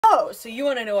Oh, so you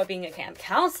want to know what being a camp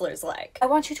counselor's like? I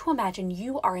want you to imagine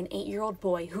you are an 8-year-old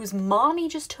boy whose mommy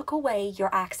just took away your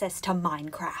access to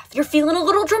Minecraft. You're feeling a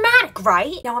little dramatic,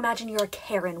 right? Now imagine you're a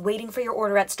Karen waiting for your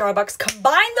order at Starbucks.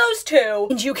 Combine those two,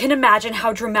 and you can imagine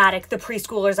how dramatic the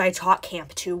preschoolers I taught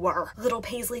camp to were. Little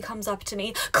Paisley comes up to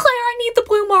me. Claire, I need the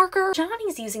blue marker.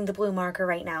 Johnny's using the blue marker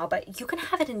right now, but you can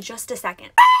have it in just a second.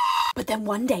 But then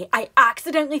one day, I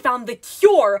accidentally found the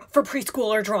cure for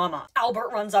preschooler drama.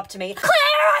 Albert runs up to me. Claire,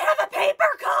 I have a paper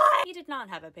cut! He did not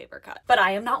have a paper cut. But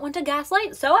I am not one to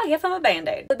gaslight, so I give him a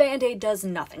Band-Aid. The Band-Aid does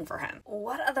nothing for him.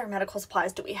 What other medical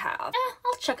supplies do we have?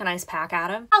 I'll chuck an ice pack at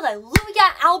him.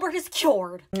 Hallelujah, Albert is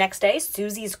cured. Next day,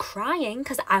 Susie's crying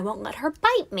because I won't let her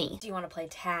bite me. Do you want to play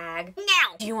tag?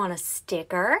 No. Do you want a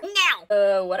sticker?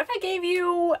 No. What if I gave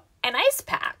you an ice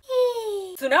pack?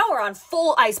 So now we're on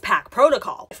full ice pack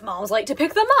protocol. If mom's late to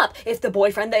pick them up, if the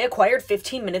boyfriend they acquired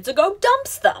 15 minutes ago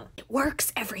dumps them. It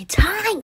works every time.